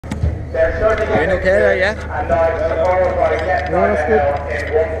Doing okay there, yeah?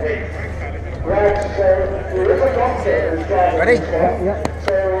 Ready? Yeah.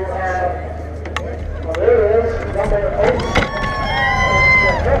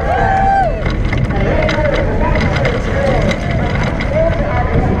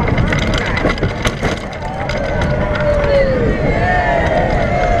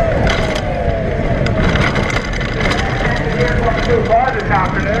 This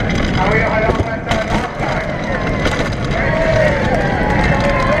afternoon, and we had all went last time.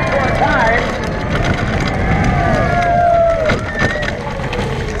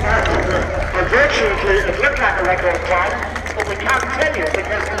 Unfortunately, it looked like a record time, but we can't tell you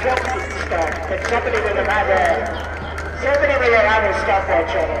because the clock didn't start. But somebody will have a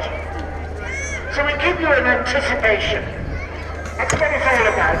stopwatch on it. So we keep you in anticipation. That's what it's all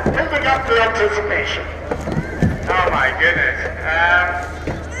about, building up the anticipation. Oh my goodness.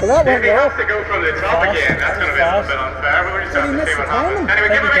 Maybe he has to go from the top again. That's going to be a little bit unfair, but we're just going to see what happens.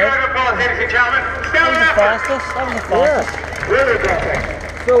 Anyway, give him a round of applause, ladies and gentlemen. Still That was the fastest. That was the fastest. Really good.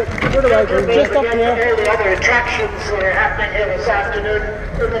 So, what do I do? Just up here. All the other attractions happening here this afternoon.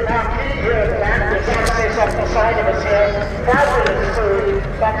 There's a marquee here at the back. There's access up the side of us here. Fabulous food.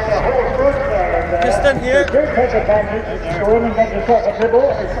 That's the whole food fair. Just in here. Do take advantage. Go in and get yourself a dribble.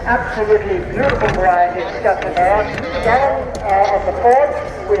 It's absolutely beautiful variety of stuff in there. Down on the fourth,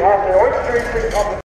 we have the oyster eating competition.